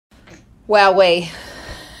Wowee.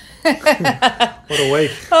 What a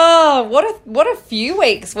week. Oh, what a few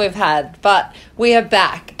weeks we've had, but we are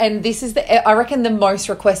back, and this is I reckon the most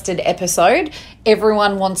requested episode.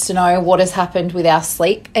 Everyone wants to know what has happened with our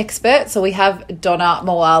sleep expert, so we have Donna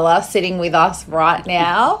Moala sitting with us right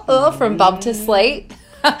now from Bub to Sleep.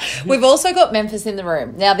 We've also got Memphis in the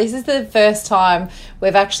room. Now, this is the first time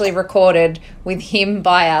we've actually recorded with him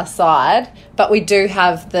by our side, but we do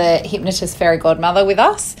have the hypnotist fairy godmother with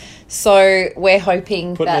us. So we're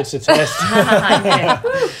hoping Putting that... it to test.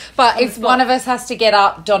 But if one of us has to get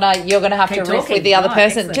up, Donna, you're going to have to riff with the other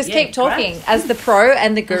person. Excellent. Just keep talking as the pro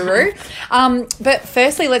and the guru. But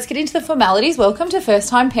firstly, let's get into the formalities. Welcome to First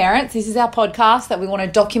Time Parents. This is our podcast that we want to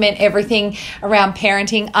document everything around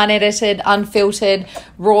parenting, unedited, unfiltered,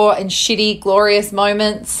 raw and shitty, glorious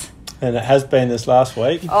moments. And it has been this last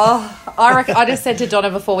week. Oh, I just said to Donna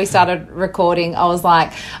before we started recording, I was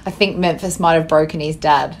like, I think Memphis might have broken his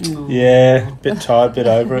dad. Yeah, a bit tired, a bit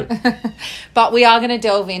over it. But we are going to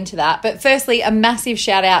delve into that. But firstly, a massive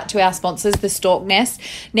shout out to our sponsors, the Stork Nest.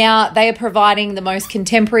 Now, they are providing the most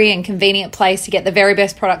contemporary and convenient place to get the very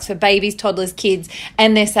best products for babies, toddlers, kids,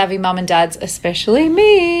 and their savvy mum and dads, especially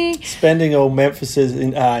me. Spending all Memphis's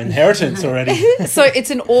inheritance already. So it's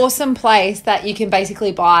an awesome place that you can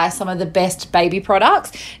basically buy some of the best baby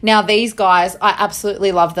products. Now, these guys, I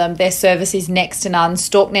absolutely love them. Their service is next to none.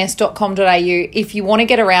 Storknest.com.au. If you want to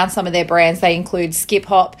get around some of their brands, they include Skip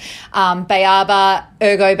Hop, Bayaba,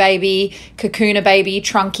 Ergo Baby, Kakuna Baby,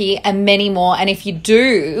 Trunky, and many more. And if you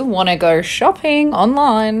do want to go shopping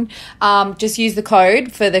online, just use the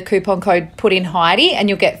code for the coupon code Put In Heidi, and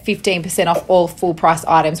you'll get 15% off all full price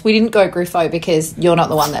items. We didn't go Griffo because you're not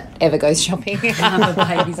the one that ever goes shopping.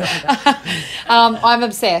 I'm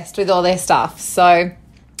obsessed with all their stuff. So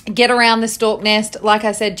get around the Stork Nest. Like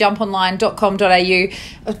I said,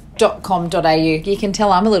 jumponline.com.au. You can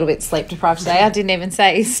tell I'm a little bit sleep deprived today. I didn't even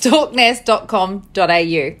say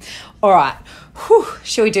storknest.com.au. All right. Whew.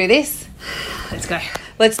 Shall we do this? Let's go.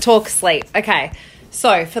 Let's talk sleep. Okay.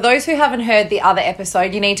 So for those who haven't heard the other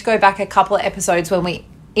episode, you need to go back a couple of episodes when we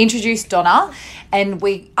introduced Donna and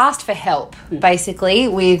we asked for help, basically,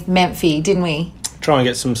 with Memphi, didn't we? Try and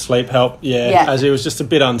get some sleep help, as he was just a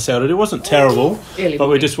bit unsettled. It wasn't terrible, but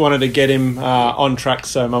we just wanted to get him on track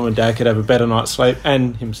so mum and dad could have a better night's sleep,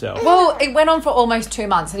 and himself. Well, it went on for almost 2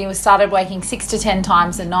 months, and he started waking 6 to 10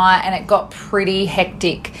 times a night, and it got pretty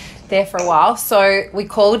hectic there for a while. So we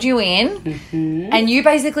called you in, and you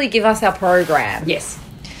basically give us our program. Yes.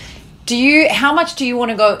 How much do you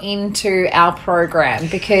want to go into our program?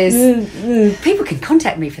 Because people can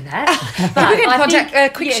contact me for that. But you can contact. A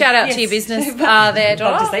quick shout out to your business there,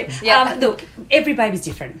 Donna. Yeah. Look, every baby's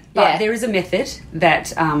different, but there is a method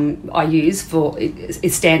that I use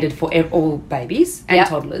is standard for all babies and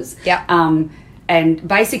toddlers. Yeah. And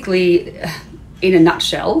basically, in a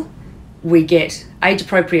nutshell, we get age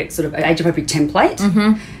appropriate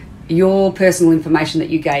template. Your personal information that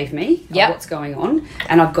you gave me of what's going on,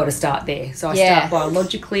 and I've got to start there. So I start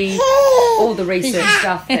biologically, all the research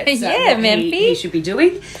stuff that he should be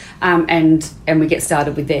doing, and we get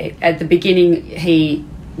started with there. At the beginning, he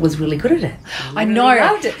was really good at it. I know.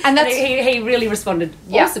 Loved it. And he really responded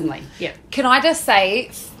awesomely. Yeah. Can I just say,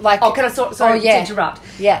 like... Oh, can I... Sorry to interrupt.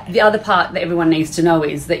 Yeah. The other part that everyone needs to know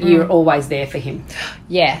is that you're always there for him.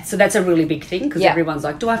 Yeah. So that's a really big thing because everyone's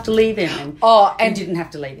like, do I have to leave him? And you didn't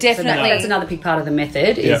have to leave him. Definitely. So that's another big part of the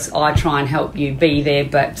method is I try and help you be there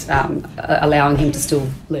but allowing him to still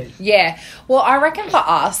learn. Yeah. Well, I reckon for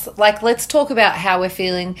us, like, let's talk about how we're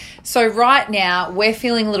feeling. So right now, we're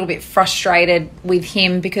feeling a little bit frustrated with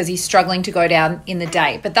him because he's struggling to go down in the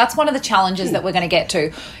day. But that's one of the challenges that we're going to get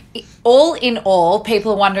to. All in all,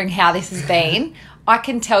 people are wondering how this has been. I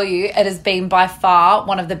can tell you it has been by far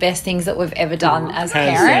one of the best things that we've ever done as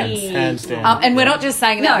parents. Hands down. And we're not just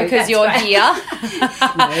saying that because you're here.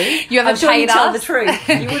 You haven't paid us. Tell the truth.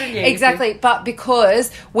 You wouldn't. Exactly. But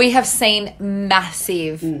because we have seen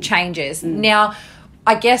massive changes. Now,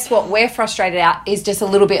 I guess what we're frustrated at is just a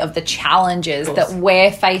little bit of the challenges that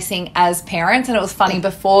we're facing as parents. And it was funny,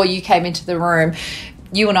 before you came into the room,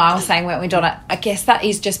 you and I were saying, weren't we, Donna? I guess that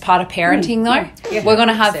is just part of parenting, though. Yeah, we're going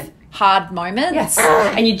to have hard moments. Yes.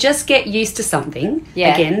 And you just get used to something.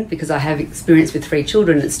 Again, because I have experience with 3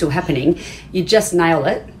 children, it's still happening. You just nail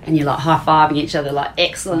it and you're like high-fiving each other like,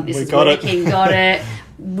 excellent, this is working, got it.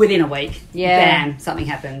 Within a week, bam, something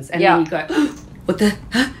happens. And then you go, what the,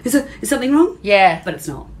 is something wrong? Yeah. But it's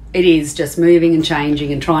not. It is just moving and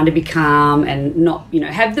changing and trying to be calm and not,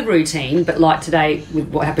 have the routine. But like today, with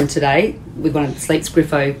what happened today, with one of the Sleeps,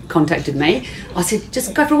 Griffo contacted me. I said,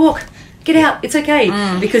 just go for a walk. Get out. It's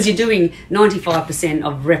okay. Because you're doing 95%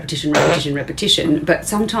 of repetition. But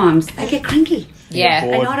sometimes they get cranky. Yeah.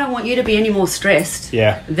 And I don't want you to be any more stressed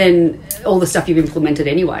Yeah. than all the stuff you've implemented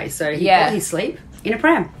anyway. So he got his sleep in a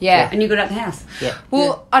pram. Yeah. And you got out the house. Yeah.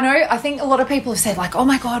 Well, I think a lot of people have said, like, oh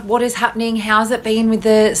my God, what is happening? How's it been with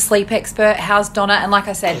the sleep expert? How's Donna? And like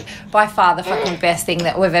I said, by far the fucking best thing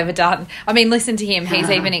that we've ever done. I mean, listen to him.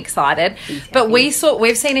 He's even excited. But we've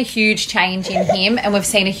seen a huge change in him, and we've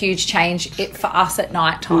seen a huge change for us at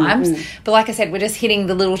night times. But like I said, we're just hitting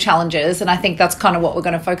the little challenges, and I think that's kind of what we're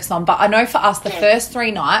going to focus on. But I know for us, the first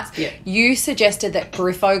 3 nights, you suggested that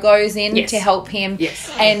Griffo goes in to help him.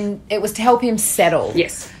 Yes. And it was to help him settle.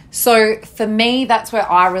 Yes. So for me, that's where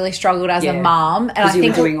I really struggled as a mum, and I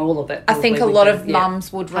think doing all of it. I think a lot of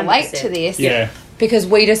mums would relate to this, because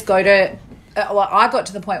we just go to. I got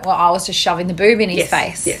to the point where I was just shoving the boob in his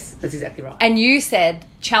face. Yes, that's exactly right. And you said,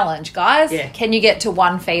 "Challenge, guys! Yeah. Can you get to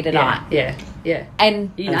 1 feed a night?" Yeah.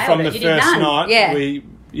 And from the first night, we.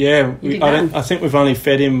 Yeah, I think we've only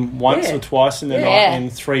fed him once or twice in the night in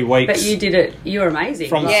 3 weeks. But you did it. You were amazing.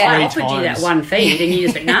 From I 3 offered times. you that 1 feed, and you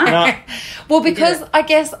just went, no. Well, because I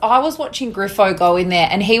guess I was watching Griffo go in there,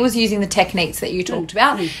 and he was using the techniques that you talked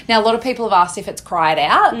about. Now, a lot of people have asked if it's cried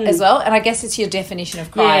out as well, and I guess it's your definition of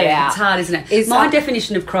cried out. It's hard, isn't it? My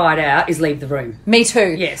definition of cried out is leave the room. Me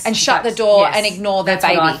too. Yes. And shut the door and ignore the baby.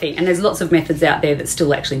 That's what I think. And there's lots of methods out there that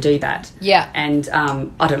still actually do that. Yeah. And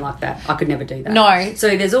I don't like that. I could never do that. No.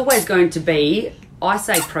 So there's always going to be, I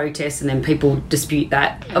say protest, and then people dispute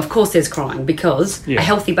that. Of course there's crying, because a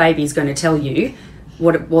healthy baby is going to tell you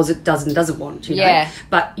what it does and doesn't want, you know.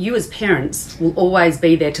 But you as parents will always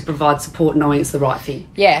be there to provide support, knowing it's the right thing.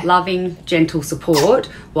 Loving, gentle support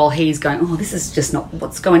while he's going, oh, this is just not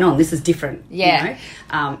what's going on. This is different. You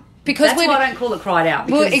know? Because that's why I don't call it cried out.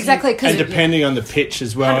 Well, exactly. And depending on the pitch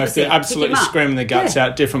as well. 100%. If they're absolutely screaming their guts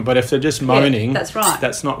out, different. But if they're just moaning, that's right.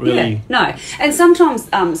 That's not really... No. And sometimes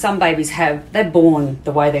some babies they're born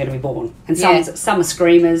the way they're going to be born. And some are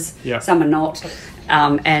screamers, some are not.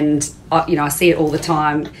 And, I see it all the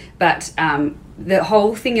time. But the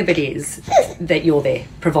whole thing of it is that you're there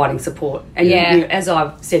providing support. And you, as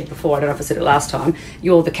I've said before, I don't know if I said it last time,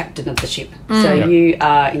 you're the captain of the ship. So you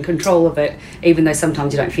are in control of it, even though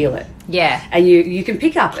sometimes you don't feel it. And you can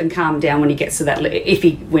pick up and calm down when he gets to that if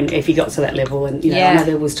he got to that level. And I know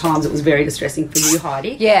there was times it was very distressing for you,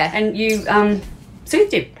 Heidi. And you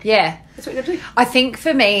soothed him. That's what you got to do. I think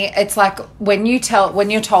for me, it's like when you're told,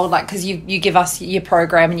 like, because you give us your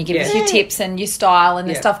program and you give us your tips and your style and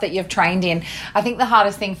the stuff that you've trained in. I think the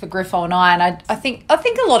hardest thing for Griffo and I think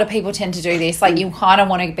a lot of people tend to do this. Like, you kind of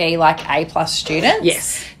want to be like A+ students.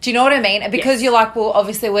 Yes. Do you know what I mean? Because you're like, well,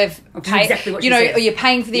 obviously we've paid, exactly what or you're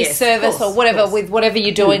paying for this service course, or whatever with whatever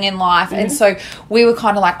you're doing in life. And so we were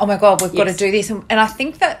kind of like, oh my God, we've got to do this. And I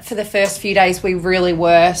think that for the first few days we really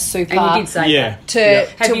were super. And you did say that.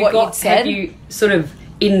 To what you'd said. Have you sort of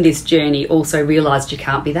in this journey also realised you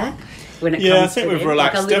can't be that? When it comes I think we've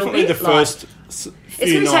relaxed. Definitely the first it's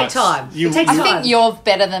going to take time. I think you're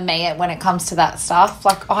better than me when it comes to that stuff.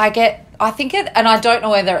 Like, and I don't know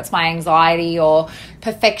whether it's my anxiety or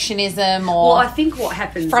perfectionism or well, I think what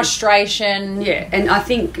happens frustration. And I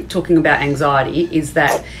think talking about anxiety is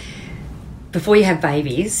that before you have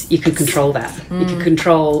babies, you can control that. You can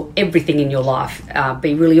control everything in your life,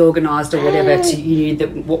 be really organised or whatever to you that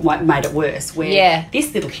what made it worse. Where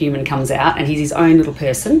this little human comes out and he's his own little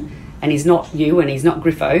person. And he's not you and he's not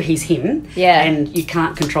Griffo, he's him. And you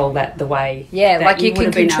can't control that the way that like you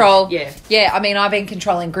can control. I mean, I've been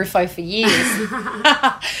controlling Griffo for years.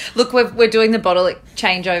 Look, we're doing the bottle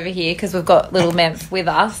change over here because we've got little Memph with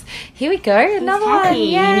us. Here we go, another one. Yay. You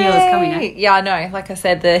knew it was coming, eh? Yeah, I know. Like I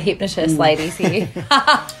said, the hypnotist ladies here.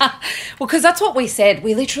 Well, because that's what we said.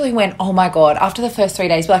 We literally went, oh my God, after the first 3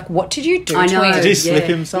 days, we're like, what did you do to him? Did you slip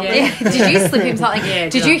him something? Did you slip him something?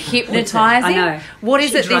 Did you hypnotise him? I know. What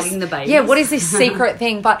is it? What is this secret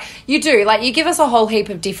thing? But you do, like, you give us a whole heap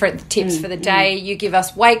of different tips for the day. You give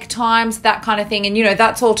us wake times, that kind of thing, and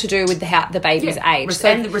that's all to do with the baby's age.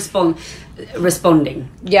 And responding.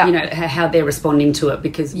 How they're responding to it,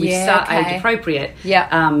 because we start age appropriate.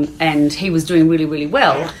 And he was doing really, really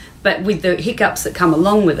well. But with the hiccups that come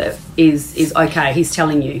along with it is okay, he's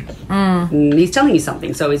telling you. He's telling you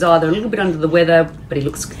something. So he's either a little bit under the weather, but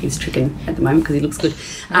he's tricking at the moment because he looks good,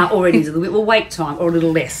 or it is a little bit wait time or a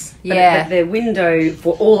little less. But the window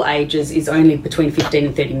for all ages is only between 15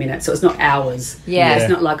 and 30 minutes, so it's not hours. It's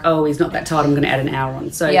not like, oh, he's not that tired, I'm going to add an hour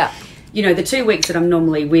on. So the 2 weeks that I'm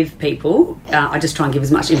normally with people, I just try and give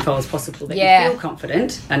as much info as possible that you feel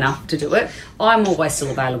confident enough to do it. I'm always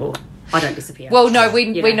still available. I don't disappear. Well, no, we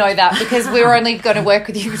know that because we were only going to work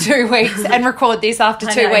with you for 2 weeks and record this after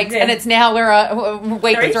 2 weeks, and it's now we're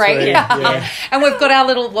week 3. Yeah. And we've got our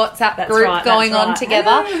little WhatsApp group going on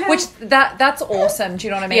together, which that's awesome. Do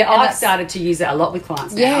you know what I mean? Yeah, I've started to use it a lot with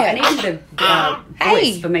clients now. Yeah, and even the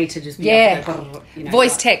voice for me to just be able to,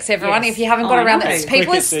 voice text everyone if you haven't got around that.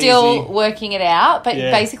 People are still working it out, but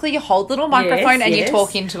basically you hold the little microphone and you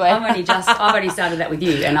talk into it. I've only started that with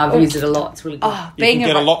you, and I've used it a lot. It's really good. You can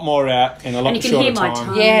get a lot more out in a lot shorter time. And you can hear my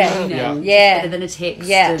tone. Better than a text.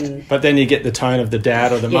 Yeah. But then you get the tone of the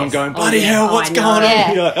dad or the mum going, bloody hell, what's going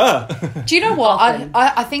on? You're like, Do you know what?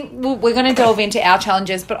 I think we're going to delve into our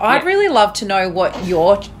challenges, but I'd really love to know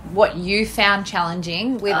what you found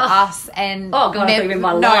challenging with us and I thought you meant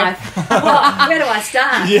my life. Where do I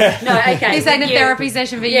start? No, okay. This ain't a therapy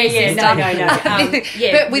session for you, sister. No.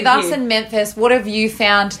 But with us and Memphis, what have you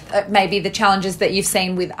found maybe the challenges that you've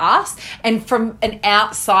seen with us, and from an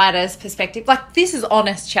outsider's perspective? Like, this is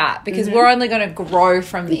honest chat because we're only going to grow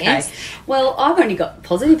from this. Well, I've only got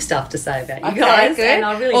positive stuff to say about you guys. Good. And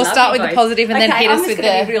I really we'll love start you with both. the positive and then hit us with I'm just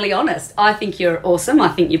going to be really honest. I think you're awesome. I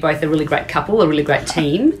think you're both a really great couple, a really great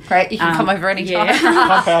team. Great, you can come over anytime.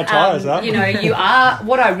 pump our tyres up. You know, you are,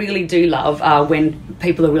 what I really do love are when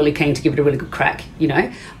people are really keen to give it a really good crack, you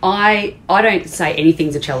know. I don't say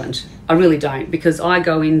anything's a challenge. I really don't, because I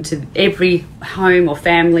go into every home or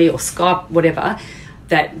family or Skype, whatever,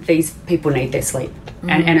 that these people need their sleep.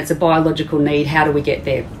 And it's a biological need. How do we get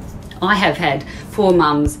there? I have had poor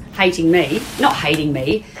mums not hating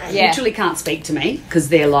me, literally can't speak to me because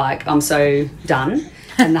they're like, I'm so done.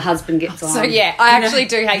 And the husband gets on. So, I actually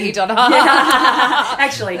do hate you, Donna.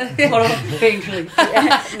 Actually. And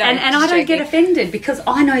I don't get offended because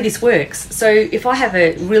I know this works. So if I have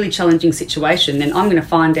a really challenging situation, then I'm going to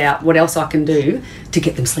find out what else I can do to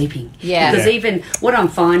get them sleeping. Yeah. Because even what I'm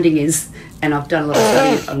finding is, and I've done a lot of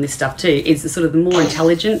study on this stuff too, is the more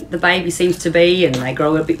intelligent the baby seems to be and they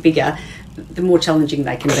grow a bit bigger, the more challenging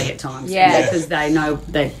they can be at times. Yeah. Because they know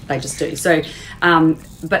they just do. So,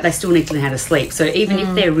 but they still need to know how to sleep. So even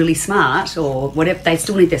if they're really smart or whatever, they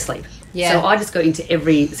still need their sleep. Yeah. So I just go into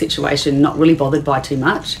every situation not really bothered by too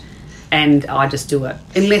much, and I just do it.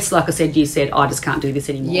 Unless, like I said, you said, I just can't do this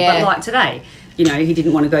anymore. Yeah. But like today, you know, he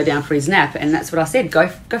didn't want to go down for his nap, and that's what I said, go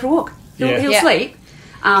for a walk. He'll sleep.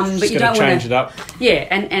 But you don't want to change it up. Yeah,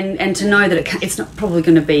 and to know that it's not probably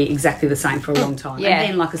going to be exactly the same for a long time. Yeah. And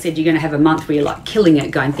then, like I said, you're going to have a month where you're like killing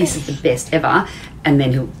it, going, this is the best ever, and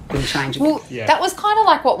then he'll change again. Well, that was kind of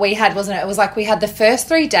like what we had, wasn't it? It was like we had the first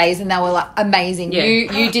 3 days and they were like amazing. Yeah.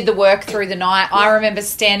 You did the work through the night. I remember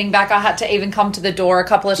standing back. I had to even come to the door a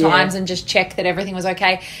couple of times and just check that everything was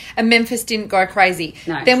okay. And Memphis didn't go crazy.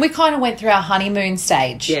 No. Then we kind of went through our honeymoon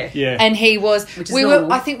stage. Yeah. And he was,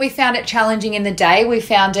 I think we found it challenging in the day. We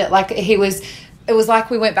found it like it was like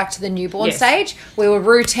we went back to the newborn stage. We were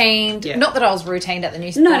routined. Yeah. Not that I was routined at the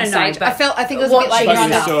newborn stage. I think it was a bit like you're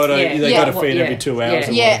under. They got to feed every 2 hours.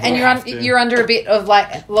 And you're under a bit of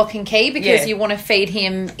like lock and key because you want to feed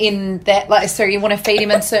him in that. Like, so you want to feed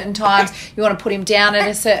him at certain times. You want to put him down at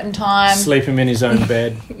a certain time. Sleep him in his own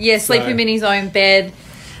bed. Sleep him in his own bed.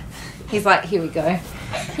 He's like, here we go.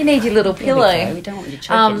 You need your little pillow. We don't want you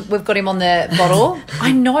choking. We've got him on the bottle.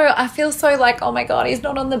 I know. I feel so like, oh my God, he's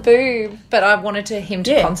not on the boob. But I wanted him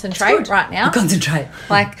to concentrate right now. Concentrate.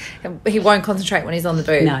 Like, he won't concentrate when he's on the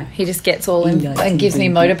boob. No. He just gets all in and gives me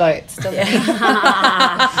motorboats, doesn't he?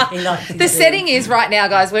 The setting is right now,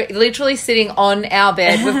 guys, we're literally sitting on our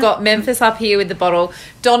bed. We've got Memphis up here with the bottle.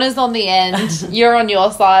 Donna's on the end. You're on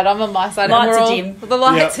your side. I'm on my side. Lights are dim. The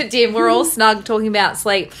lights are dim. We're all snug talking about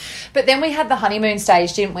sleep. But then we had the honeymoon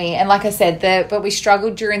stage, didn't we? And like I said, but we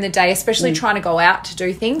struggled during the day, especially trying to go out to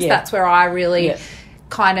do things. That's where I really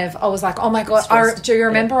I was like, oh my God. Do you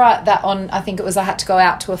remember that I think it was I had to go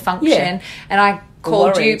out to a function and I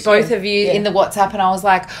called both of you in the WhatsApp and I was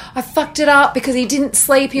like, I fucked it up because he didn't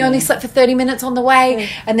sleep. He only slept for 30 minutes on the way.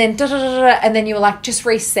 And then and then you were like, just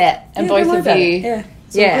reset. And both of you.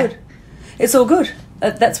 It's all good. It's all good.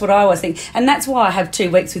 That's what I always think. And that's why I have 2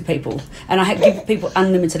 weeks with people. And I give people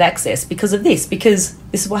unlimited access because this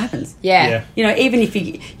is what happens. Yeah. You know, even if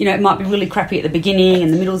it might be really crappy at the beginning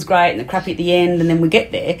and the middle's great and the crappy at the end and then we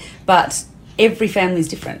get there. But every family is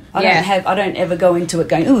different. I don't ever go into it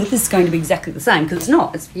going, oh, this is going to be exactly the same, because it's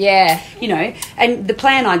not. It's, you know, and the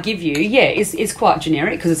plan I give you, is quite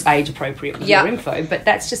generic because it's age appropriate with your info, but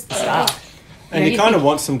that's just the start. And you kind of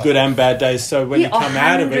want some good and bad days, so when you come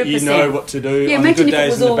out of it, you know what to do on the good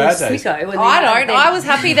days and the bad days. I don't. I was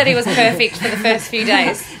happy that he was perfect for the first few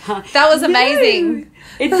days. That was amazing.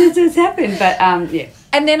 It's happened, but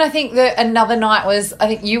And then I think that another night was, I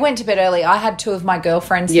think you went to bed early. I had 2 of my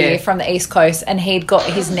girlfriends here from the East Coast, and he'd got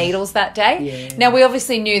his needles that day. Yeah. Now, we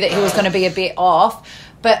obviously knew that he was going to be a bit off,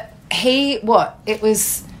 but it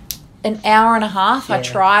was an hour and a half. I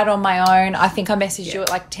tried on my own. I think I messaged you at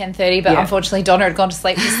like 10:30, but unfortunately Donna had gone to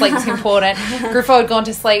sleep. Sleep was important. Griffo had gone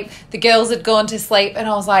to sleep. The girls had gone to sleep, and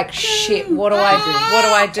I was like, shit, what do I do? What do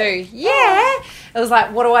I do? Yeah. It was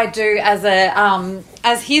like, what do I do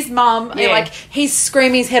as his mum? Yeah. Like, he's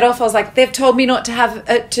screaming his head off. I was like, they've told me not to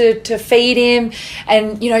have to feed him,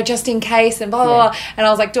 and just in case, and blah blah blah. And I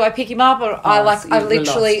was like, do I pick him up, or I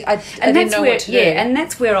didn't know what to do. Yeah, and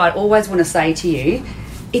that's where I always want to say to you,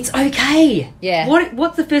 it's okay. Yeah.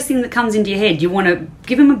 What's the first thing that comes into your head? You want to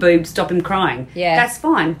give him a boob, stop him crying. Yeah. That's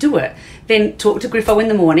fine. Do it. Then talk to Griffo in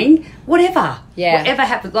the morning. Whatever. Yeah. Whatever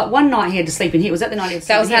happened. Like, one night he had to sleep in here. Was that the night he had to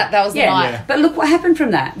sleep in here? That was the night. Yeah. But look what happened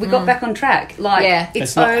from that. We got back on track. Like,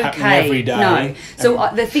 it's not okay. Every day. No. So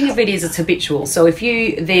the thing of it is, it's habitual. So if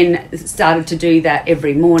you then started to do that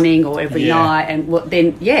every morning or every night, and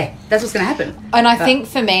then that's what's going to happen. And I think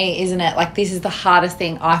for me, isn't it, like, this is the hardest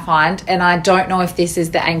thing I find, and I don't know if this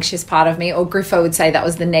is the anxious part of me, or Griffo would say that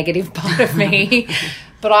was the negative part of me.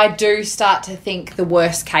 But I do start to think the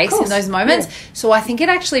worst case in those moments. Yeah. So I think it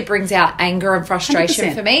actually brings out anger and frustration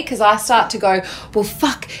 100%. For me, because I start to go, well,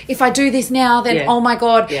 fuck, if I do this now, then, oh, my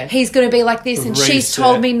God, he's going to be like this, and she's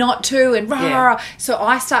told me not to, and rah, rah, rah. So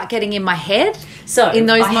I start getting in my head in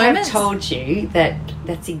those moments. I have told you that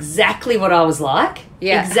that's exactly what I was like.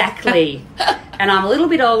 Yeah. Exactly. And I'm a little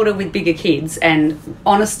bit older with bigger kids, and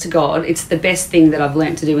honest to God, it's the best thing that I've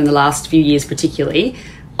learnt to do in the last few years particularly.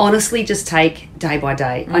 Honestly, just take day by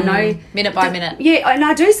day. I know, minute by minute. Yeah, and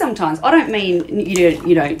I do sometimes. I don't mean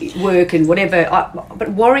work and whatever, but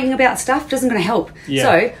worrying about stuff isn't going to help. Yeah.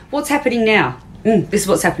 So what's happening now? This is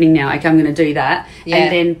what's happening now. Okay, I'm going to do that,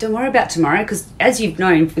 and then don't worry about tomorrow, because as you've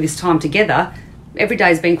known for this time together, every day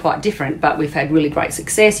has been quite different. But we've had really great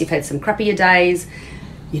success. You've had some crappier days.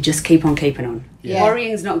 You just keep on keeping on. Yeah.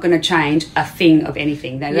 Worrying's not going to change a thing of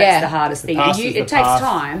anything. That's the hardest thing. It takes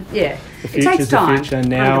time. Yeah. It takes time. The future.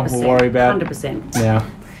 Now we'll worry about 100%.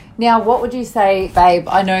 Now, what would you say, babe?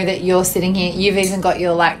 I know that you're sitting here. You've even got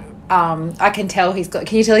your, like, I can tell he's got...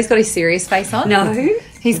 Can you tell he's got his serious face on? No.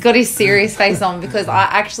 He's got his serious face on, because I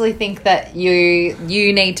actually think that you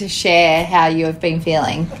need to share how you have been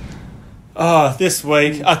feeling. Oh, this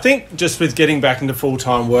week, I think just with getting back into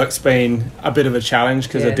full-time work's been a bit of a challenge,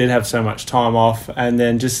 because I did have so much time off, and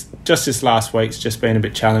then just this last week's just been a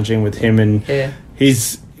bit challenging with him, and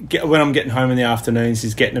when I'm getting home in the afternoons,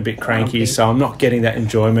 he's getting a bit cranky, so I'm not getting that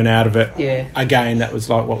enjoyment out of it. Yeah. Again, that was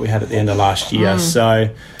like what we had at the end of last year. So,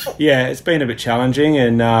 it's been a bit challenging,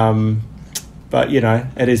 and but,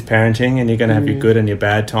 it is parenting, and you're going to have your good and your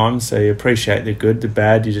bad times, so you appreciate the good, the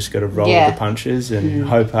bad, you just got to roll with the punches and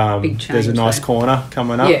hope there's a nice corner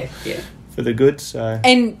coming up for the good. So.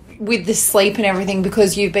 And with the sleep and everything,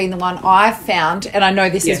 because you've been the one I've found, and I know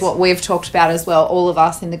this is what we've talked about as well, all of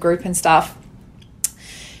us in the group and stuff,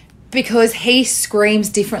 because he screams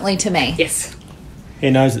differently to me. Yes. He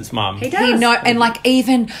knows it's mum. He does. And like,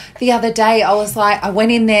 even the other day, I was like, I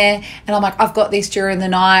went in there and I'm like, I've got this during the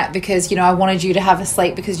night because, I wanted you to have a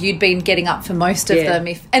sleep because you'd been getting up for most of them.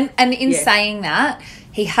 And in saying that,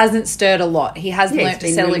 he hasn't stirred a lot. He has learnt to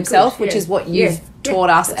settle really himself, which is what you've taught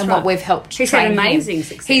us and what we've helped train him. He's had amazing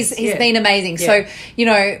success. He's been amazing. Yeah.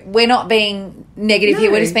 So, we're not being negative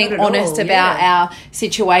here. We're just being honest about our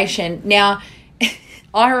situation. Now,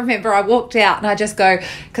 I remember I walked out and I just go,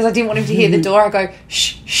 because I didn't want him to hear the door, I go,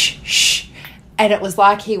 shh, shh, shh. And it was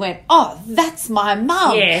like he went, oh, that's my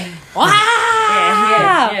mum. Yeah. Wow.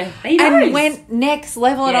 Yeah. He knows. And went next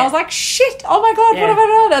level, and I was like, shit, oh my God, what have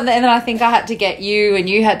I done? And then I think I had to get you, and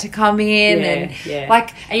you had to come in. And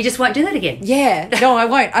you just won't do that again. Yeah. No, I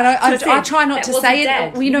won't. I try not to say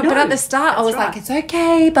it, but at the start I was like, it's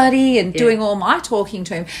okay, buddy, and doing all my talking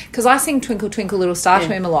to him, because I sing Twinkle, Twinkle, Little Star to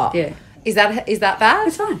him a lot. Yeah. Is that bad?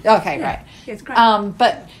 It's fine. Okay, great. Yeah, it's great.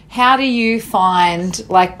 But how do you find,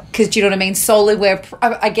 because do you know what I mean? Solely where,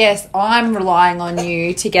 I guess I'm relying on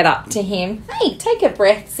you to get up to him. Hey, take a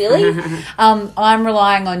breath, silly. I'm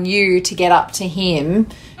relying on you to get up to him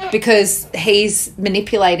because he's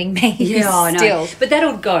manipulating me still. No. But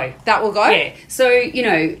that'll go. That will go? Yeah. So, he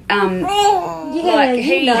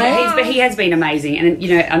has been amazing. And,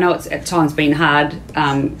 I know it's at times been hard,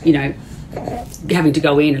 having to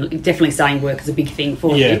go in, and definitely saying work is a big thing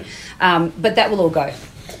for you. But that will all go.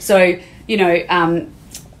 So, I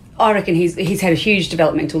reckon he's had a huge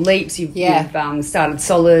developmental leaps. You've started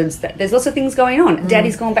solids. There's lots of things going on.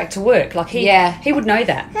 Daddy's gone back to work. Like he would know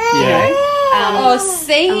that.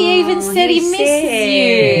 He even said he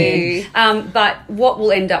misses you. But what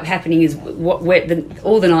will end up happening is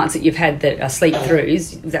all the nights that you've had that are sleep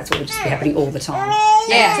throughs, that's what will just be happening all the time.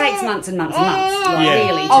 Yeah. And it takes months and months and months,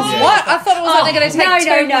 really. What? I thought it was only going to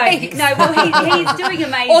take 2 weeks. No, well, he's doing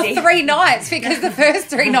amazing. Or 3 nights, because the first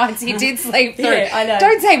 3 nights he did sleep through. Yeah, I know.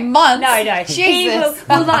 Don't say months. No. Jesus.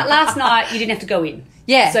 Well, like last night, you didn't have to go in.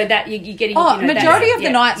 Yeah. So that you're getting. Majority of the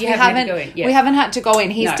nights we haven't had to go in.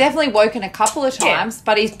 He's No. definitely woken a couple of times,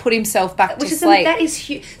 but he's put himself back to sleep. That is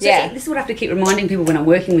huge. So this is what I have to keep reminding people when I'm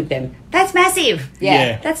working with them. That's massive.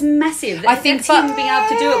 Yeah. That's massive. I think that's him being able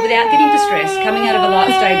to do it without getting distressed, coming out of a light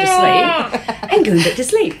stage of sleep and going back to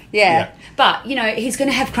sleep. Yeah. But, he's going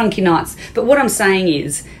to have crunky nights. But what I'm saying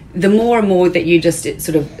is, the more and more that you just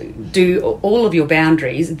sort of do all of your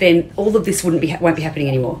boundaries, then all of this won't be happening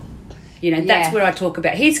anymore. That's where I talk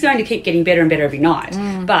about. He's going to keep getting better and better every night,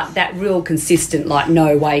 but that real consistent,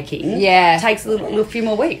 no waking, takes a little few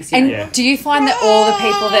more weeks. And do you find that all the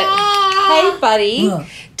people that, hey buddy,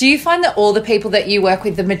 do you find that all the people that you work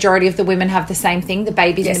with, the majority of the women have the same thing? The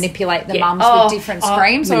babies manipulate the mums with different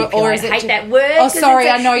screams, or is it? I hate that word. Oh, sorry,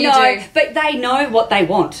 I know you do. But they know what they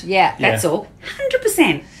want. Yeah, that's all.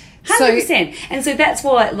 100%. 100%. And so that's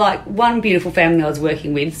why, one beautiful family I was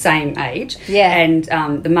working with, same age, and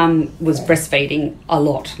the mum was breastfeeding a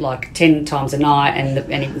lot, 10 times a night, and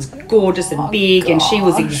it was gorgeous and big, and she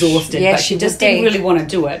was exhausted, but she just didn't really want to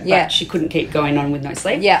do it, but she couldn't keep going on with no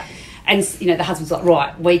sleep. Yeah. And, the husband's like,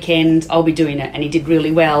 right, weekend, I'll be doing it, and he did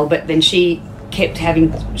really well, but then she kept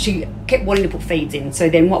wanting to put feeds in.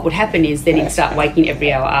 So then what would happen is then he'd start waking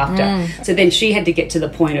every hour after. So then she had to get to the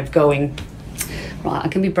point of going, right, I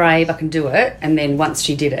can be brave, I can do it. And then once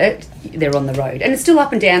she did it, they're on the road. And it's still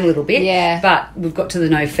up and down a little bit. Yeah. But we've got to the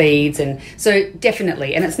no feeds. And so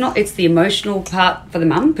definitely. And it's the emotional part for the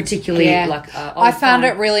mum, particularly I found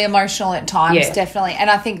it really emotional at times, definitely. And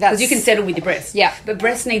I think that's... Because you can settle with your breast. Yeah. But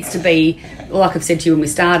breast needs to be, like I've said to you when we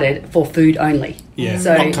started, for food only. Yeah.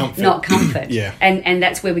 So not comfort. Yeah. And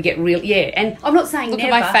that's where we get real... Yeah. And I'm not saying Look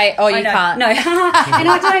never. At my face. Oh, you can't. No. And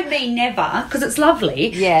I don't mean never, because it's lovely.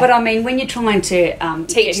 Yeah. But I mean, when you're trying to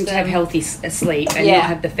teach him to have healthy sleep and not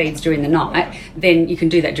have the feeds during the night, then you can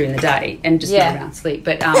do that during the day and just not around sleep.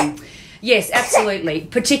 But yes, absolutely.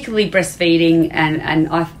 Particularly breastfeeding, and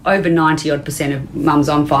over 90% of mums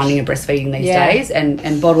I'm finding are breastfeeding these days,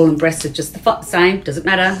 and bottle and breast are just the same. Doesn't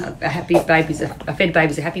matter. A fed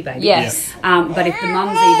baby's a happy baby. Yes. But if the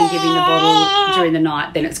mum's even giving the bottle during the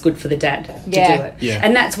night, then it's good for the dad to do it. Yeah.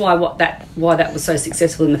 And that's why that was so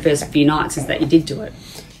successful in the first few nights, is that you did do it.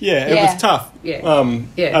 Yeah, it was tough.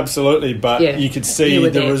 Absolutely, but you could see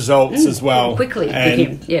the results as well quickly and with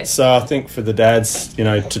him. Yeah. So I think for the dads,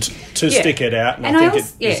 to stick it out, and I think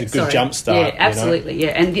it's a good jump start. Yeah, absolutely. Yeah,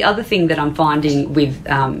 and the other thing that I'm finding with new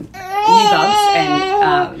bubs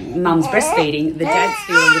and mums breastfeeding, the dads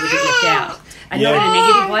feel a little bit left out. And not in a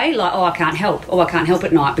negative way, like, I can't help. I can't help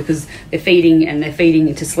at night because they're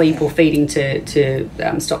feeding to sleep or feeding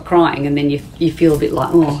to stop crying, and then you feel a bit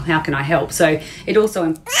like, how can I help? So it also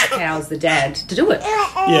empowers the dad to do it.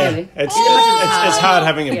 Yeah, really. It's hard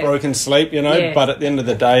having a broken sleep, but at the end of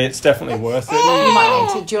the day, it's definitely worth it. You might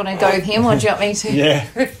need to, do you want to go with him or do you want me to?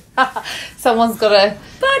 Yeah. Someone's got a...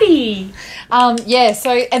 Buddy!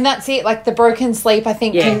 So, and that's it. The broken sleep, I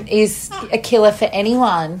think, is a killer for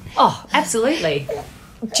anyone. Oh, absolutely.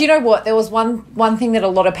 Do you know what? There was one thing that a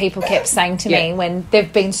lot of people kept saying to me when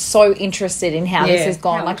they've been so interested in how this has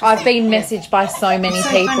gone. I've been messaged by so many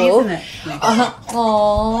people. Funny, isn't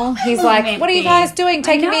it? He's like, what are you guys doing?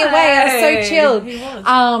 Taking me away. I was so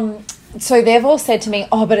chilled. So they've all said to me,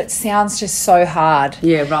 but it sounds just so hard.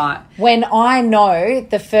 Yeah, right. When I know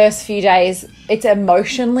the first few days, it's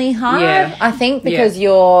emotionally hard, I think, because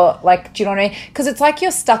you're do you know what I mean? Because it's like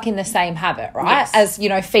you're stuck in the same habit, right? As,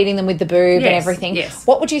 feeding them with the boob and everything. Yes.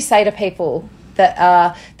 What would you say to people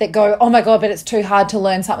that go, oh my God, but it's too hard to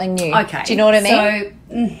learn something new? Okay. Do you know what I mean?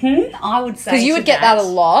 So, I would say... Because you would get that a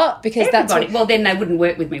lot, because everybody, well, then they wouldn't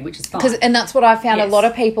work with me, which is fine. And that's what I found a lot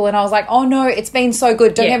of people, and I was like, oh no, it's been so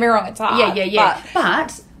good. Don't get me wrong, it's hard. Yeah.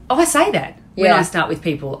 But I say that when I start with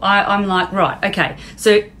people. I'm like, right, okay,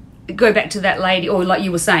 so... Go back to that lady, or like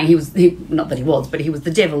you were saying, he was not that he was, but he was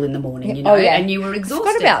the devil in the morning, and you were exhausted.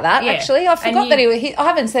 I forgot about that, actually. I forgot that I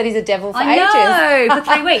haven't said he's a devil for ages. I know,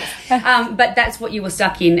 for 3 weeks. But that's what you were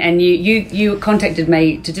stuck in, and you contacted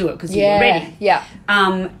me to do it because you were ready. Yeah.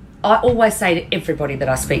 I always say to everybody that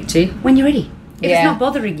I speak to, when you're ready. If it's not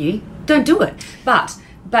bothering you, don't do it. But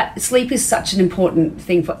sleep is such an important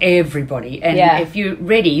thing for everybody, and if you're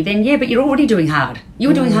ready, then but you're already doing hard. You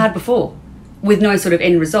were doing hard before. with no sort of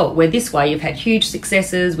end result. Where this way, you've had huge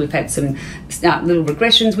successes, we've had some little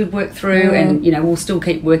regressions we've worked through, and we'll still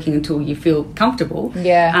keep working until you feel comfortable.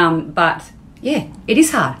 But yeah, it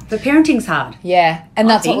is hard. But parenting's hard. Yeah, and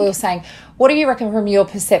that's what we were saying. What do you reckon from your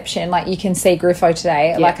perception? Like, you can see Griffo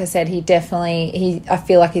today. Like I said, I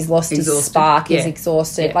feel like he's lost his spark. He's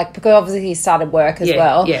exhausted. Like, because obviously he started work as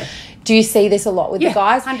well. Yeah. Do you see this a lot with the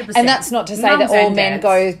guys? 100%. And that's not to say that all men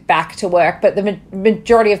go back to work, but the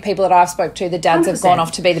majority of people that I've spoke to, the dads 100%. Have gone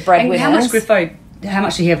off to be the breadwinners. And how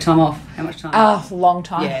much do you have time off? How much time? Oh, long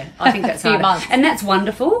time. Yeah, I think that's a few months. And that's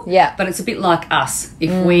wonderful. Yeah. But it's a bit like us.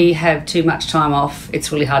 If we have too much time off,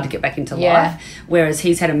 it's really hard to get back into life. Whereas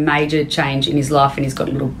he's had a major change in his life, and he's got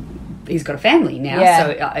a family now. Yeah.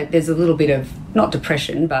 So there's a little bit of, not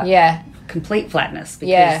depression, but complete flatness.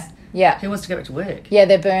 Because who wants to go back to work? Yeah,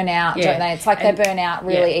 they burn out, don't they? It's like they burn out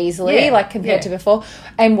really easily, like compared to before.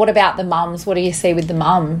 And what about the mums? What do you see with the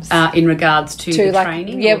mums? In regards to the like,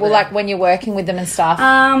 training? Yeah, like when you're working with them and stuff.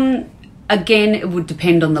 Again, it would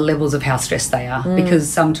depend on the levels of how stressed they are, because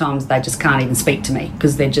sometimes they just can't even speak to me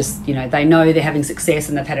because they're just, they know they're having success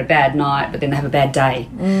and they've had a bad night, but then they have a bad day.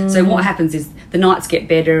 So what happens is the nights get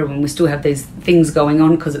better and we still have these things going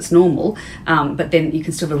on because it's normal, but then you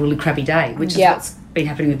can still have a really crappy day, which is what's been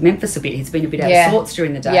happening with Memphis a bit. He's been a bit out of sorts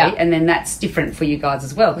during the day, and then that's different for you guys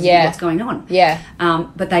as well because you know what's going on.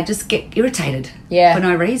 But they just get irritated for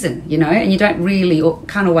no reason, and you don't really or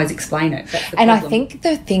can't always explain it. That's the problem. I think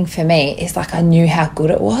the thing for me is, like, I knew how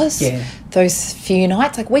good it was. Those few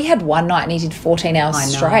nights, like we had one night and he did 14 hours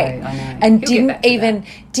straight. I know. And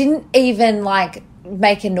didn't even like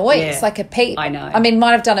make a noise, like a peep. I know. I mean,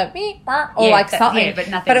 might have done a meep or like something, but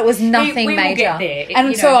nothing. But it was nothing we major. Will get there.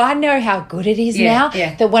 And so I know how good it is now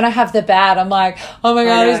that when I have the bad, I'm like, oh my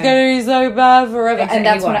God, it's going to be so bad forever.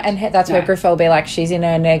 Exactly. And that's where Griffo will be like, she's in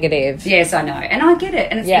her negative. Yes, I know. And I get it.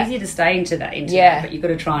 And it's easier to stay into that, but you've got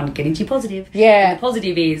to try and get into your positive. And the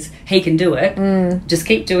positive is he can do it. Just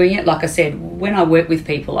keep doing it. Like I said, when I work with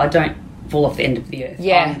people, I don't fall off the end of the earth.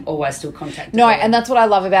 I'm always still contacted. No, and that's what I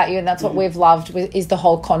love about you, and that's what we've loved is the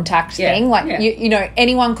whole contact thing. Like you know,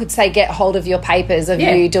 anyone could say get hold of your papers of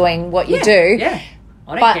you doing what you do.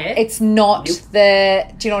 I don't but care. It's not the.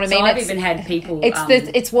 Do you know what I mean? So I've even had people.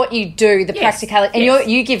 It's what you do, the practicality, and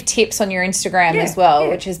you give tips on your Instagram as well,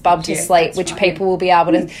 which is Bub to Sleep, which people will be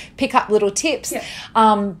able to pick up little tips.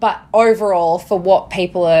 But overall, for what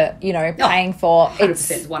people are paying for,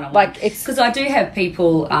 100% it's one-on-one. like it's because I do have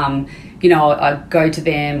people. I go to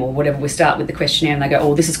them or whatever, we start with the questionnaire and they go,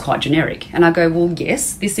 oh, this is quite generic. And I go, well,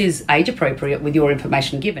 yes, this is age appropriate with your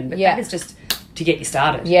information given, but that is just to get you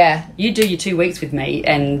started. You do your 2 weeks with me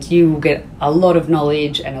and you will get a lot of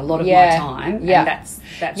knowledge and a lot of my time. And that's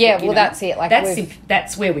that's it. Like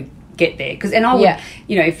that's where we get there. And I would,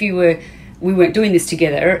 if we weren't doing this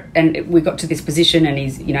together and we got to this position and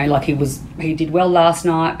he's, he did well last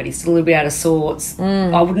night, but he's still a little bit out of sorts,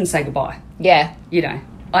 I wouldn't say goodbye.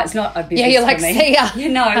 It's not a business you're like, for me. see ya.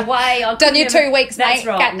 No way. Done your 2 weeks, that's mate.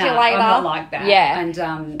 Right. Catch you later. I'm not like that.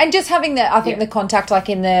 And just having the contact, like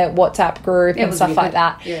in the WhatsApp group and stuff like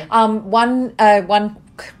that. One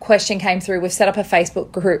question came through. We've set up a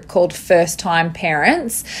Facebook group called First Time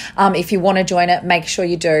Parents. If you want to join it, make sure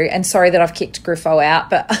you do. And sorry that I've kicked Griffo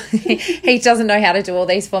out, but he doesn't know how to do all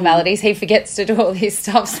these formalities. He forgets to do all this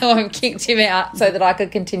stuff, so I've kicked him out so that I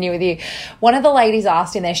could continue with you. One of the ladies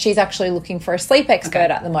asked in there, she's actually looking for a sleep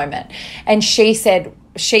expert at the moment, and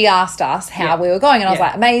she asked us how we were going, and I was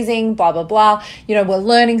like, amazing, blah blah blah, we're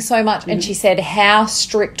learning so much. And she said, how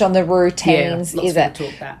strict on the routines is it?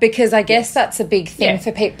 Because I guess that's a big thing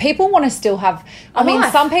for people want to still have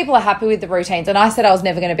some people are happy with the routines, and I said I was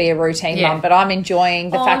never going to be a routine mum, but I'm enjoying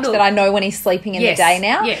the fact that I know when he's sleeping in the day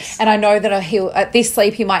now, and I know that he'll at this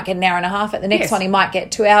sleep he might get an hour and a half, at the next one he might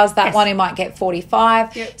get 2 hours, that one he might get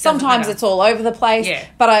 45. Sometimes it's all over the place,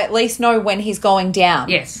 but I at least know when he's going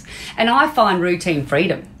down. And I find routine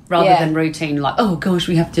freedom rather than routine, like, oh gosh,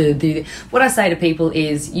 we have to do this. What I say to people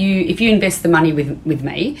is, if you invest the money with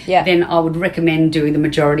me, then I would recommend doing the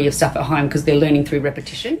majority of stuff at home because they're learning through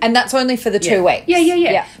repetition. And that's only for the 2 weeks.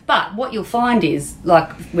 Yeah. But what you'll find is,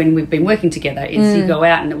 like when we've been working together, is you go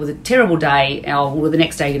out and it was a terrible day, or the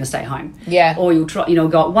next day you're going to stay home. Or you'll try,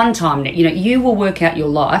 go at one time, you will work out your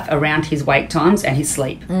life around his wake times and his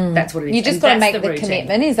sleep. That's what it is. You just got to make the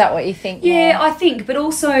commitment. Is that what you think? Yeah, I think, but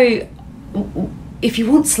also, if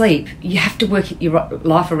you want sleep, you have to work your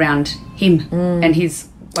life around him and his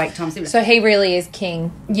wake times. So he really is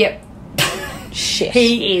king. Yep. shit.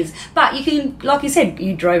 He is. But you can, like you said,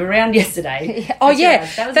 you drove around yesterday.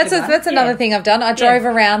 That's another thing I've done. I drove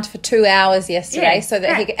around for 2 hours yesterday so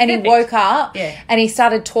that he woke up and he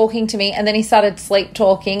started talking to me, and then he started sleep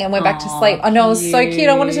talking and went back to sleep. I know, it was so cute.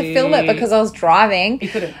 I wanted to film it because I was driving. You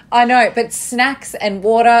couldn't. I know, but snacks and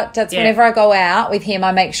water, that's whenever I go out with him,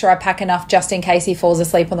 I make sure I pack enough just in case he falls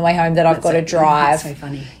asleep on the way home that I've got to drive. That's so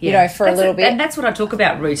funny. You know, for a little bit. And that's what I talk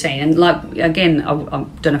about, routine. And like, again, I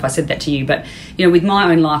don't know if I said that to you, but you know, with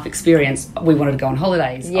my own life experience, we wanted to go on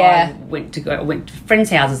holidays. I went to friends'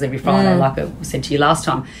 houses every Friday, like I said to you last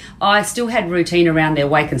time. I still had routine around their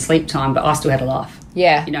wake and sleep time, but I still had a life.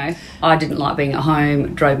 Yeah. You know, I didn't like being at home.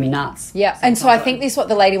 It drove me nuts. Yeah. And so I think this is what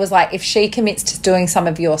the lady was like, if she commits to doing some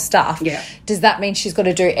of your stuff, does that mean she's got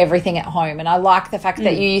to do everything at home? And I like the fact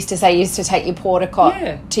that you used to say you used to take your porta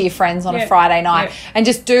cot to your friends on a Friday night and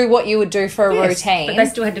just do what you would do for a routine. But they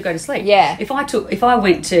still had to go to sleep. Yeah. If I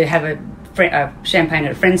went to have a champagne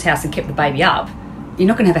at a friend's house and kept the baby up, you're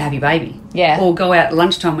not going to have a happy baby. Yeah. Or go out at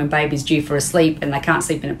lunchtime when baby's due for a sleep and they can't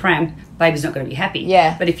sleep in a pram, baby's not going to be happy.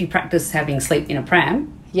 Yeah. But if you practice having sleep in a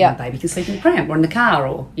pram, the baby can sleep in the pram or in the car,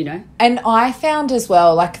 or, you know. And I found as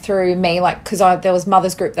well, like through me, like, because there was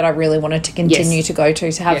mother's group that I really wanted to continue to go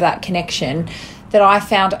to have that connection, that I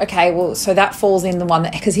found, okay, well, so that falls in the one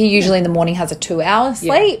that, because he usually in the morning has a 2-hour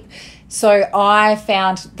sleep. So I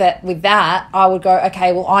found that with that, I would go,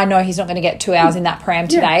 okay, well, I know he's not going to get 2 hours in that pram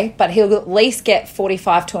today, but he'll at least get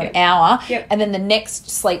 45 to an hour, and then the next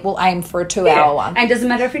sleep will aim for a 2-hour one. And it doesn't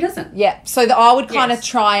matter if he doesn't. Yeah. So I would kind of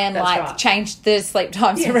try and change the sleep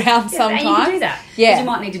times around sometimes. And you can do that. Because you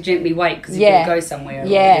might need to gently wait because you've got to go somewhere.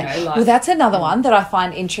 Yeah. Or, you know, well, that's another one that I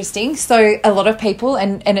find interesting. So a lot of people,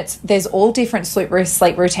 and there's all different sleep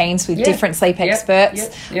routines with different sleep experts,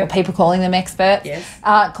 or people calling them experts,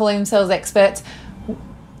 calling themselves experts.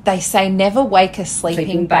 They say never wake a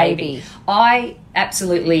sleeping baby. I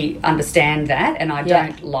absolutely understand that, and I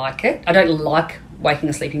don't like it. I don't like waking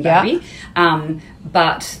a sleeping baby.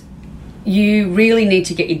 But you really need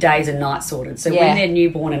to get your days and nights sorted. So when they're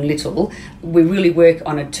newborn and little, we really work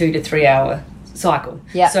on a 2 to 3 hour cycle.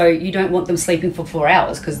 So you don't want them sleeping for 4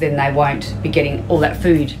 hours because then they won't be getting all that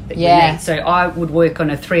food that you need. So I would work on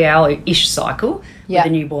a 3 hour-ish cycle with a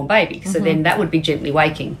newborn baby. So then that would be gently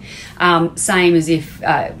waking. Same as if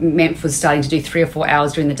Memph was starting to do 3 or 4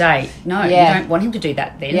 hours during the day. No, you don't want him to do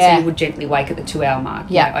that then. So you would gently wake at the 2 hour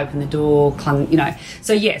mark. You know, open the door, you know.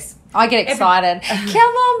 So yes. I get excited.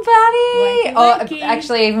 Come on, buddy. Wakey.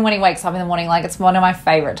 Actually, even when he wakes up in the morning, like, it's one of my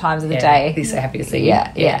favourite times of the day. He's so happy to see you.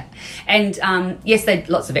 Yeah. And yes,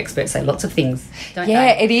 lots of experts say lots of things, don't they?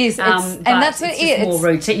 Yeah, it is. And that's what it is. It's more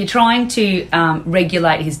routine. You're trying to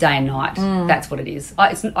regulate his day and night. That's what it is.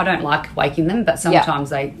 I don't like waking them, but sometimes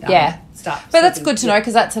they start. But that's good to know,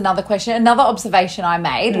 because that's another question. Another observation I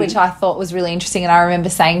made, which I thought was really interesting, and I remember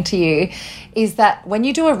saying to you, is that when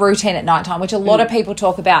you do a routine at nighttime, which a lot of people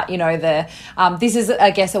talk about, you know, this is,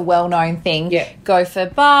 I guess, a well-known thing. Go for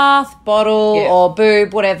bath, bottle, or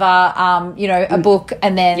boob, whatever, you know, a book,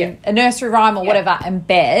 and then a nursery rhyme or whatever, and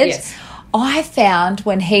bed. I found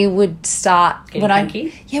when he would start, when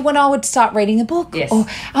I would start reading a book, or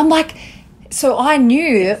I'm like, so I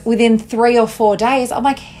knew within 3 or 4 days, I'm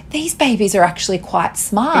like, these babies are actually quite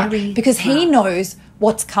smart, because he knows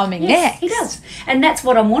what's coming next. He does. And that's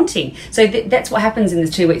what I'm wanting. So that's what happens in the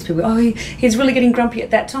 2 weeks. People go, he's really getting grumpy at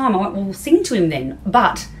that time. I went, well, sing to him then.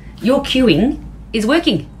 But your cueing is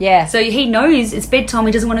working. Yeah. So he knows it's bedtime.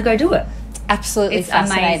 He doesn't want to go do it. Absolutely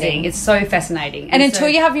fascinating. Amazing. It's so fascinating. And until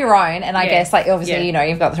you have your own, and I guess, like, obviously, you know,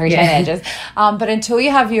 you've got 3 teenagers, but until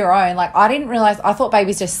you have your own, like, I didn't realise, I thought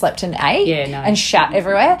babies just slept and ate and shat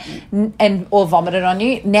everywhere or vomited on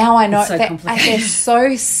you. Now I know that they're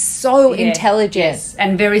so intelligent. Yes.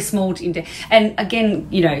 And very small. And again,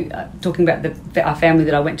 you know, talking about our family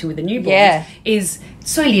that I went to with the newborns, is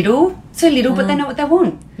so little, but they know what they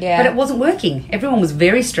want. Yeah. But it wasn't working. Everyone was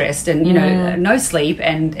very stressed, and you know, no sleep,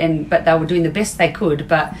 but they were doing the best they could.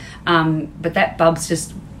 But that Bubs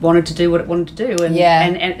just wanted to do what it wanted to do, and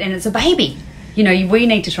it's a baby. You know, we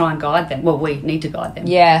need to try and guide them. Well, we need to guide them.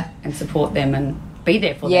 Yeah. And support them and be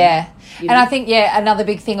there for them. Yeah. And I think, another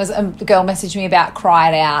big thing was the girl messaged me about Cry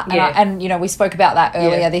It Out. And you know, we spoke about that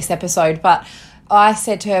earlier this episode, but I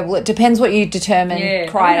said to her, well, it depends what you determine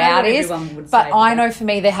Cry It Out is. But I know for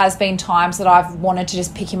me there has been times that I've wanted to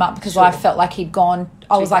just pick him up because I felt like he'd gone,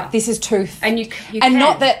 I was like, this is too... And you and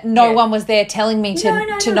not that no one was there telling me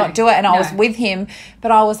to not do it, and I was with him,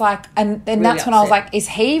 but I was like, and really that's when I was like, is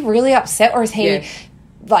he really upset, or is he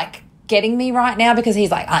like getting me right now because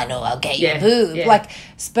he's like, I know I'll get you boob. Yeah. Like,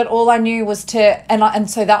 but all I knew was and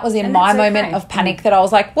so that was in my moment of panic that I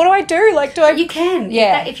was like, what do I do? Like, do I? You can.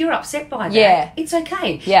 Yeah. If you're upset by that, it's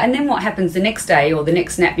okay. Yeah. And then what happens the next day or the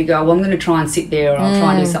next nap, you go, well, I'm going to try and sit there or I'll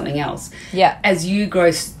try and do something else. Yeah. As you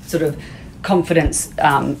grow sort of confidence,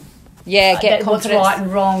 get what's confidence. right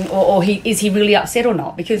and wrong, or is he really upset or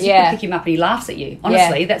not? Because you can pick him up and he laughs at you.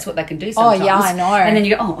 Honestly, that's what they can do sometimes. Oh, yeah, I know. And then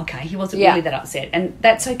you go, oh, okay, he wasn't really that upset. And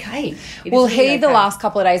that's okay. Well, the last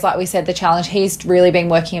couple of days, like we said, the challenge, he's really been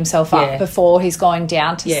working himself up before he's going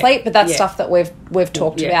down to sleep. But that's stuff that we've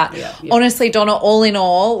talked about. Yeah. Honestly, Donna, all in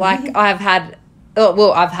all, like I've had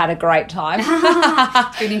a great time.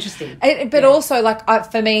 It's been interesting. But also,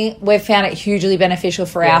 like, for me, we've found it hugely beneficial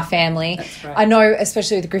for our family. That's right. I know,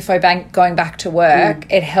 especially with Griffo Bank going back to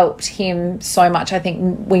work, it helped him so much. I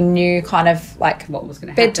think we knew kind of, like, what was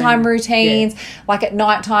going to happen. Bedtime routines. Like, at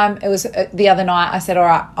night time, it was the other night, I said, all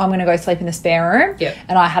right, I'm going to go sleep in the spare room. Yep.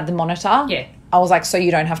 And I had the monitor. Yeah. I was like, so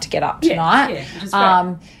you don't have to get up tonight. Yeah, which is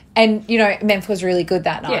great. And, you know, Memph was really good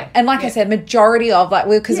that night. Yeah, and like I said, majority of, like,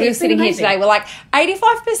 because we were it's been sitting here amazing. today, we're like,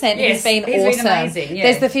 85% has been awesome. amazing, yeah.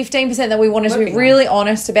 There's the 15% that we want to be really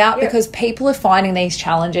honest about because people are finding these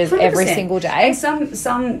challenges 100%. every single day. And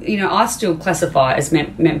some, you know, I still classify as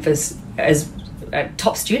Memphis as a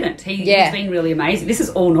top student. He's been really amazing. This is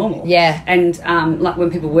all normal. Yeah. And like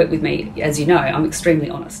when people work with me, as you know, I'm extremely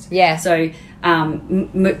honest. Yeah. So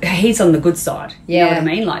he's on the good side. You know what I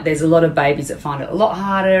mean? Like there's a lot of babies that find it a lot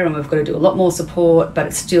harder and we've got to do a lot more support, but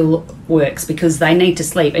it still works because they need to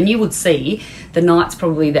sleep. And you would see the nights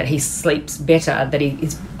probably that he sleeps better, that he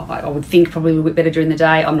is, I would think, probably a little bit better during the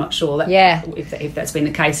day. I'm not sure if that's been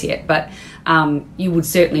the case yet, but you would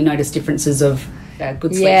certainly notice differences of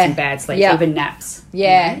good sleeps and bad sleeps, even naps.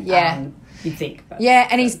 Yeah, you know? yeah. You'd think. But,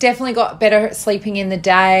 and he's definitely got better at sleeping in the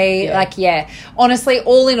day. Honestly,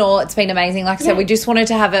 all in all, it's been amazing. Like I said, we just wanted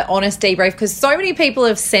to have an honest debrief because so many people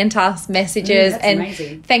have sent us messages and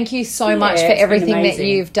amazing. Thank you so much for everything that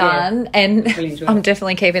you've done. And really I'm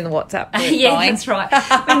definitely keeping the WhatsApp group going. That's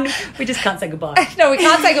right. We just can't say goodbye. No, we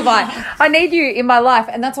can't say goodbye. I need you in my life,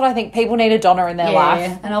 and that's what I think. People need a Donna in their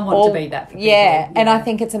life. And I want to be that for people. And I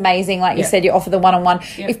think it's amazing. Like you said, you offer the one-on-one.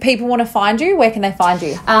 If people want to find you, where can they find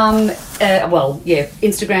you?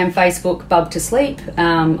 Instagram, Facebook, Bub to Sleep,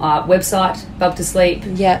 our website, Bub to Sleep.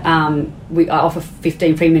 Yeah. I offer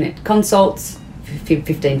 15 free-minute consults.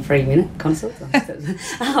 15 free-minute consults. To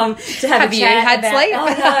have a chat about, sleep?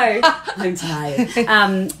 Oh no, I'm tired.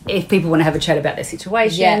 If people want to have a chat about their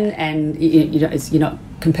situation, and you're not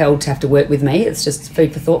compelled to have to work with me, it's just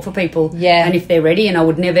food for thought for people. Yeah. And if they're ready, and I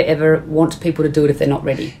would never ever want people to do it if they're not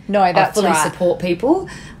ready. No, that's I fully right. support people,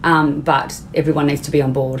 but everyone needs to be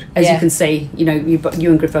on board. As you can see, you know, you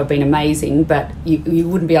and Griffo have been amazing, but you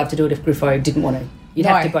wouldn't be able to do it if Griffo didn't want to. You'd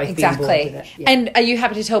have to both be on board with it. Yeah. And are you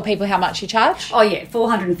happy to tell people how much you charge? Oh, yeah,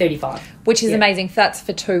 $435. Which is amazing. That's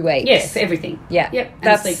for 2 weeks. Yeah, for everything. Yeah. Yep, and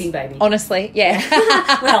that's sleeping baby. honestly, yeah.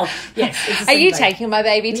 Well, yes. It's a Are you baby. taking my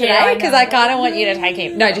baby today? Yeah, Because I kind of want you to take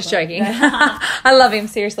him. No, just joking. I love him,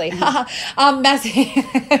 seriously.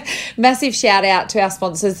 Massive shout out to our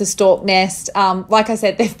sponsors, the Stork Nest. Like I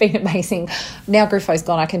said, they've been amazing. Now Griffo's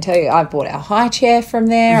gone, I can tell you. I bought our high chair from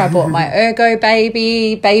there. I bought my Ergo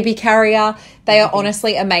baby carrier. They are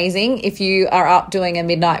honestly amazing if you are up doing a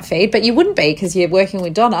midnight feed, but you wouldn't be because you're working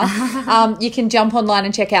with Donna. You can jump online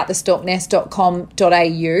and check out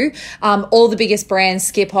thestorknest.com.au. All the biggest brands,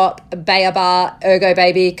 Skip Hop, Bayabar, Ergo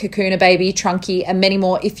Baby, Kakuna Baby, Trunky, and many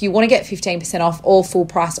more. If you want to get 15% off all full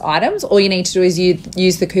price items, all you need to do is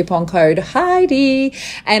use the coupon code Heidi,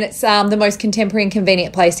 and it's the most contemporary and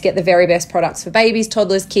convenient place to get the very best products for babies,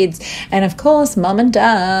 toddlers, kids, and of course, mum and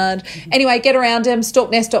dad. Anyway, get around them,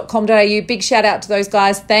 storknest.com.au. Big shout out to those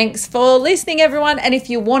guys. Thanks for listening, everyone. And if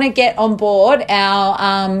you want to get on board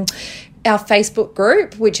our Facebook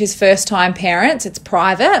group, which is First Time Parents, it's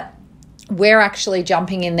private. We're actually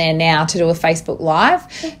jumping in there now to do a Facebook Live.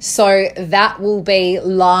 So that will be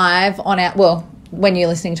live on when you're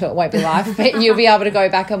listening to it, won't be live, but you'll be able to go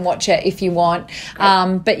back and watch it if you want.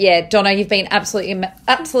 But yeah, Donna, you've been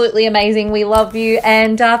absolutely amazing. We love you.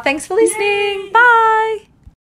 And thanks for listening. Yay. Bye.